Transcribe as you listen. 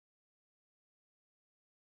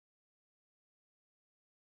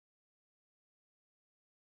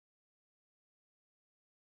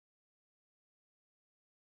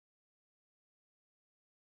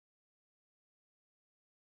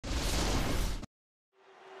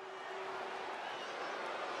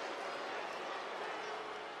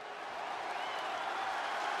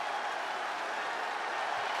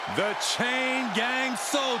The Chain Gang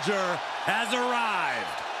Soldier has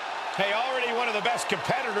arrived. Hey, already one of the best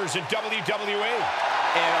competitors in WWE.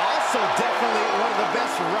 And also definitely one of the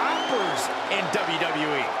best rappers in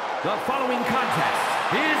WWE. The following contest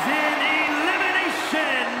is an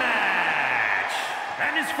elimination match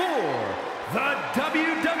and is for the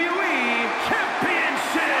WWE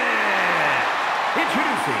Championship.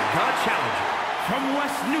 Introducing the challenger from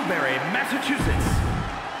West Newbury, Massachusetts.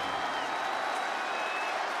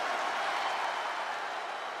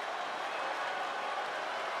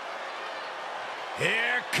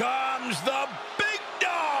 Here comes the big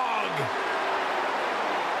dog.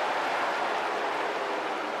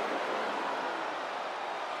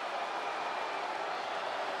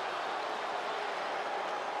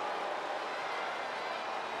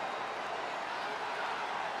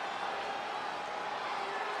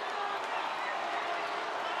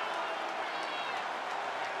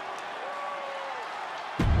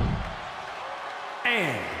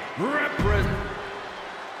 And represent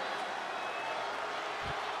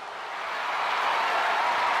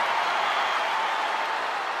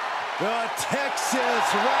The Texas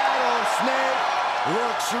Rattlesnake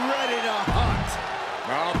looks ready to hunt.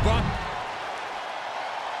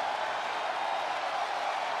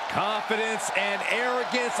 Confidence and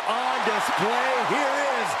arrogance on display. Here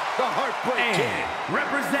is the Heartbreak Kid.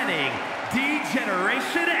 Representing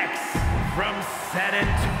D-Generation X from San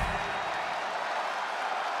Antonio.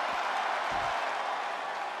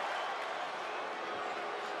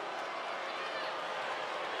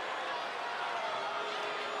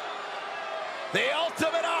 The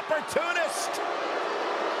ultimate opportunist.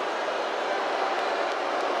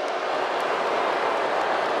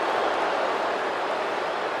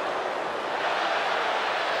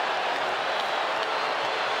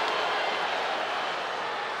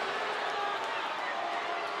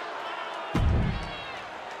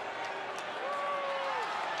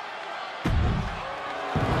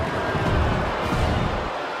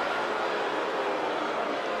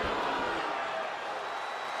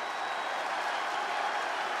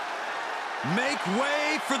 Make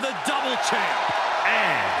way for the double champ.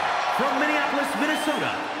 And from Minneapolis,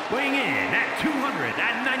 Minnesota, weighing in at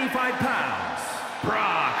 295 pounds,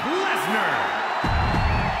 Brock Lesnar.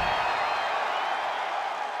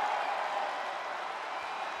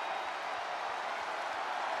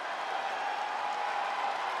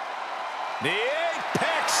 The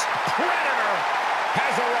Apex Predator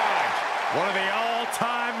has arrived. One of the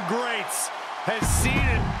all-time greats has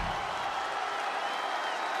seated.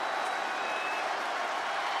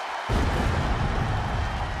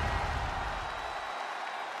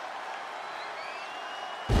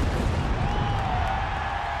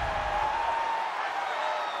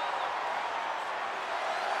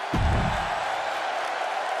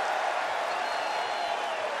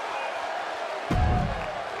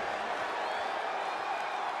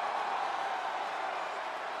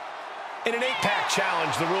 In an 8-pack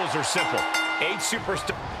challenge, the rules are simple. 8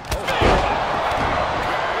 superstars.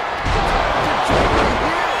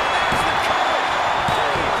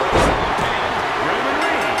 Roman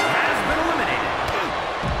Reigns has been eliminated.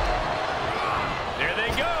 There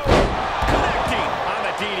they go. Connecting on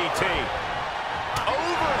the DDT.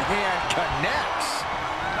 Overhand connects.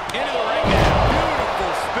 Into the ring now.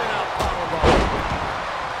 Beautiful spin-out powerbomb.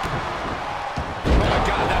 Oh my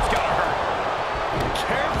God, that's gotta hurt.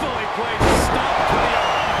 Carefully placed stomp to the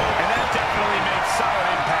arm. And that definitely made solid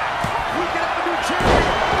impact. We can have a new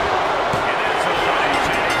champion. And that's a funny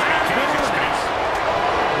change. Expense.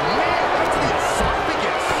 Man, that's the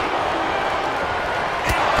esophagus.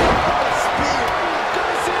 Incredible spear.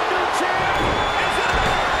 Gonna see a new champ. Is it?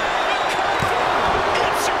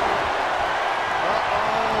 It's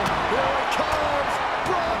Uh-oh. Here it comes.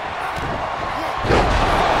 Brock.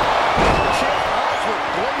 Champ's eyes look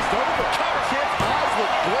glazed over. Champ's eyes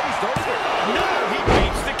look glazed over. no, he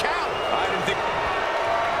beats the count. I didn't think.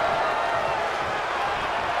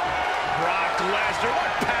 Brock Lesnar,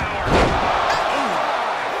 what power!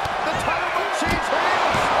 The title will change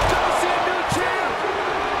hands. Gonna see a new champ.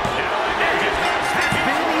 Has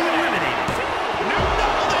been eliminated. No,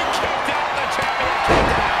 they kicked out the champion. Kicked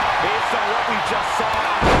out. Based on what we just saw,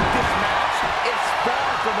 this match is far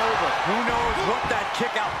from over. Who knows what that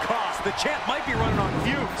kick out cost? The champ might be running on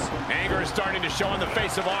fumes. Anger is starting to show on the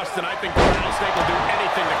face of Austin. I think the Rattlesnake will do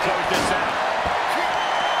anything to close this out.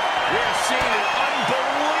 We're seeing an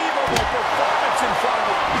unbelievable performance in front of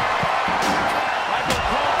him. Michael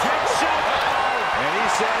Cole takes shot. And he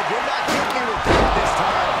said, you're not hitting me with that this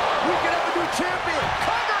time. We can have a new champion.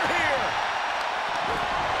 Cover here.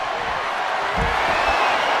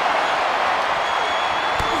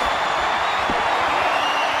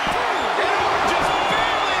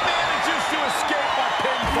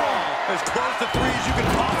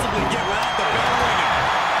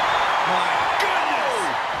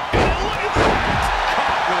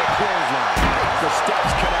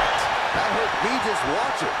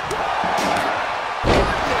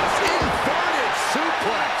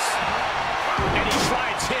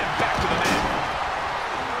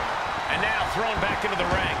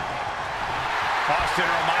 Austin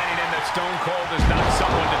reminding him that Stone Cold is not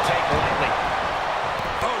someone to take lightly.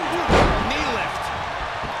 Oh, knee lift.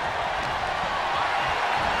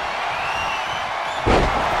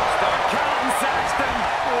 Start counting, Saxton.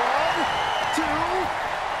 1, 2,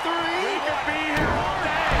 3. We could be here all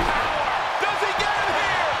day. Does he get him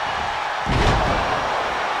here?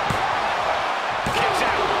 Kicks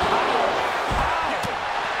out.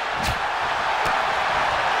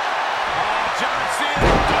 Oh, John Cena.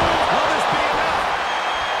 Will this be enough?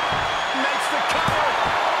 Makes the cover.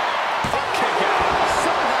 A kick out.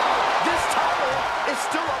 Somehow, this title is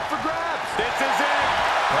still up for grabs. This is it.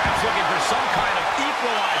 Perhaps looking for some kind of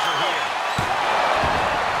equalizer here.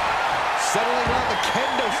 Settling on the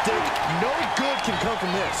kendo stick. No good can come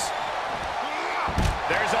from this.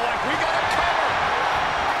 There's a like. We got a cover.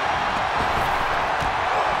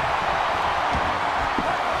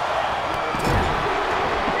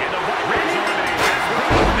 And the white rays eliminated.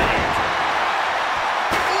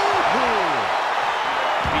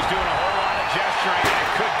 He's doing a whole lot of gesturing, and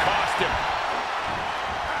it could cost him.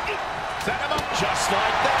 Set him up just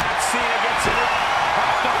like that. Cena gets it up.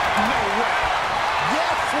 No way.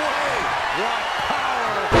 Yes way. What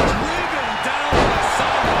power. Driven down the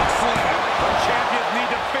sidewalk slam. The champions need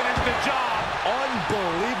to finish the job.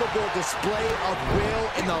 Unbelievable display of will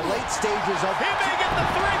in the late stages of... He may get the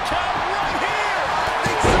 3 count right here. I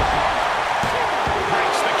think so.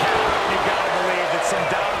 Breaks the count. You gotta believe that some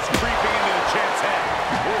doubt is creeping into the champ's head.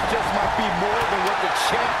 This just might be more than what the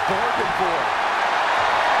champ bargained for.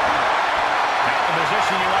 Not the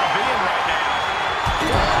position you want to be in right now.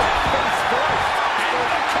 Face first. And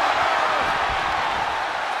the cover.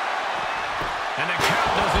 And the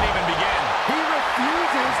count doesn't even begin. He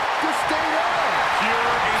refuses to stay on.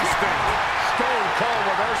 Pure instinct. Stone Cold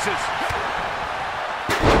reverses.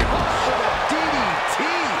 Oh, the DDT.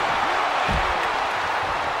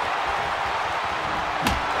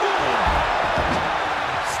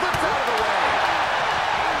 Slips out of the way.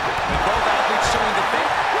 With both athletes showing that they...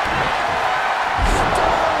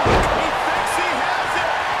 He thinks he has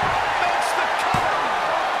it. Makes the cover.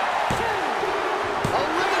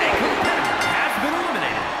 Eliminated. Has been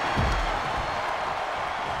eliminated.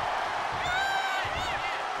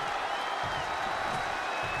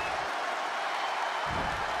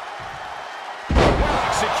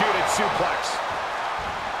 Well-executed suplex.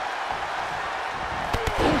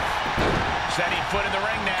 Setting foot in the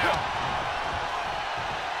ring now.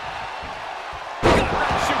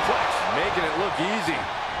 Gut-wrench suplex. Making it look easy.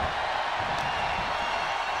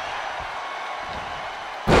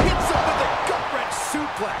 Hits him with a gut-wrench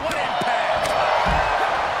suplex. What impact.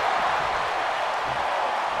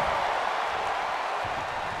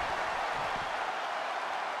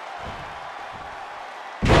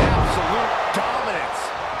 Absolute dominance.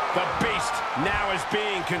 The beast. Now is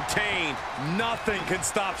being contained. Nothing can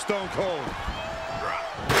stop Stone Cold.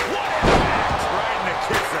 What impact. Right in the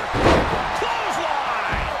kisser.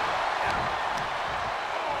 Clothesline.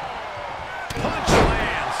 Punch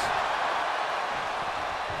lands.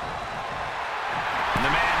 And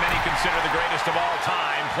the man many consider the greatest of all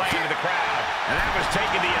time playing to the crowd. And that was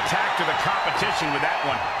taking the attack to the competition with that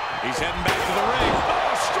one. He's heading back to the ring.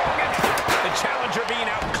 Oh, strong attack. The challenger being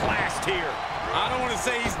outclassed here. I don't want to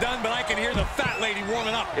say he's done, but I can hear the fat lady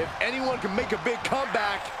warming up. If anyone can make a big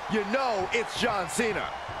comeback, you know it's John Cena.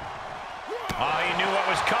 Oh, he knew what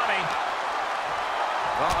was coming.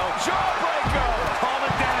 Uh-oh. Jawbreaker. Call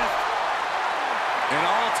the dentist. An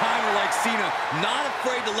all-timer like Cena, not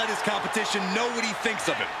afraid to let his competition know what he thinks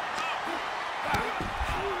of it.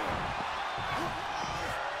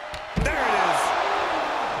 There it is.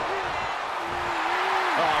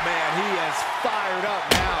 Oh, man, he is fired up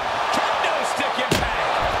now. Kendo stick impact.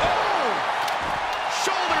 Oh!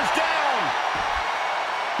 Shoulders down.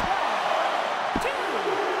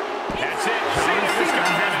 That's it. Cena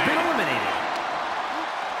Cena's has been eliminated. eliminated.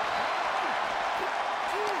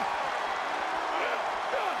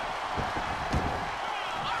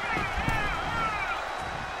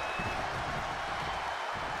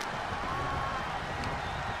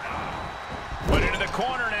 Put into the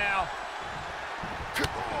corner now.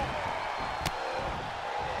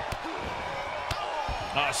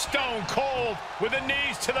 Stone Cold with the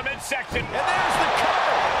knees to the midsection. And there's the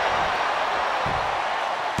cover.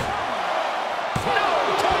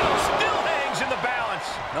 No, title still hangs in the balance.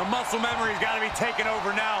 The muscle memory's got to be taken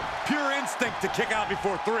over now. Pure instinct to kick out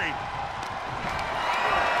before 3.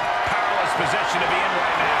 Powerless position to be in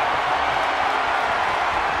right now.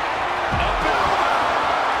 Up and over.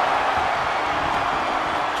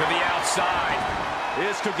 To the outside.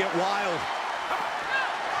 This could get wild.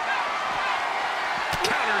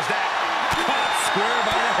 Counters that. Caught square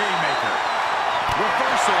by the haymaker.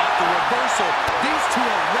 reversal after reversal. These two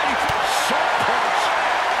are ready for a sharp punch.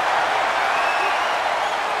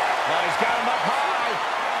 Well, he's got him up high.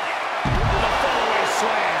 The fallaway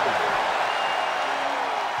slam.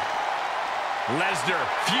 Lesnar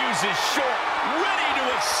fuses short, ready to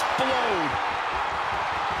explode.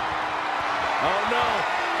 Oh, no.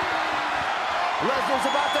 Lesnar's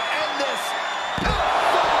about to end this.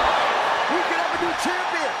 We could have a new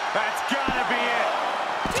champion. That's gotta be it.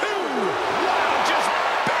 2. Wow, just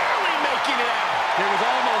barely making it out. It was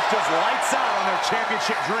almost just lights out on their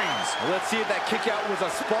championship dreams. Let's see if that kick out was a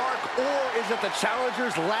spark, or is it the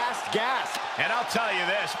challenger's last gasp? And I'll tell you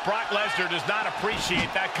this, Brock Lesnar does not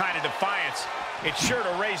appreciate that kind of defiance. It's sure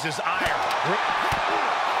to raise his ire.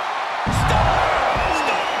 Stone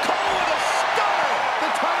Cold with a stunner. The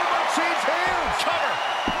title might change hands. Cover.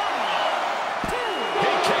 He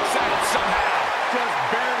kicks out somehow. Just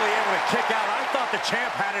barely able to kick out. I thought the champ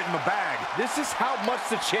had it in the bag. This is how much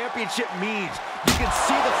the championship means. You can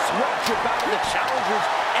see the sweat drip out of the challengers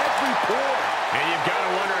every pore. And you've got to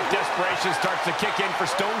wonder if desperation starts to kick in for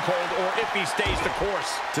Stone Cold or if he stays the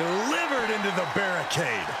course. Delivered into the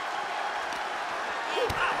barricade.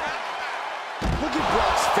 Look at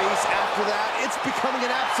Brock's face after that. It's becoming an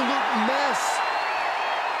absolute mess.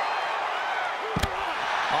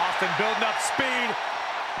 Austin building up speed.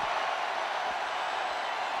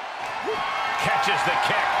 Catches the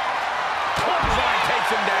kick. Clothesline takes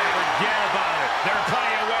him down. Forget about it. There are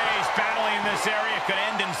plenty of ways battling in this area could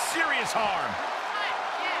end in serious harm.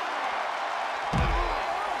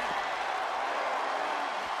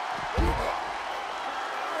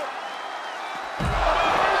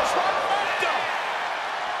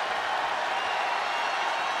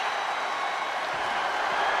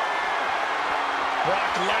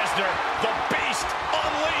 Brock Lesnar, the beast,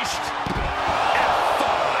 unleashed. F5.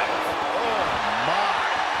 Oh, my.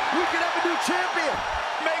 We could have a new champion.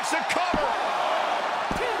 Makes a cover.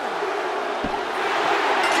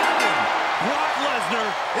 Brock Lesnar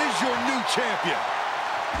is your new champion.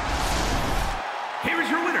 Here is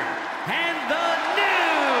your winner, and the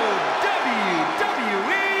new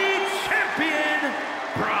WWE Champion,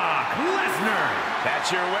 Brock Lesnar.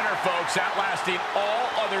 That's your winner, folks, outlasting all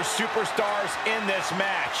other superstars in this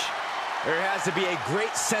match. There has to be a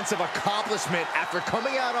great sense of accomplishment after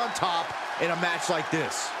coming out on top in a match like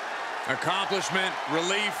this. Accomplishment,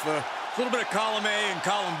 relief, a little bit of column A and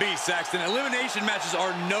column B, Saxton. Elimination matches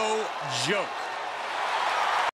are no joke.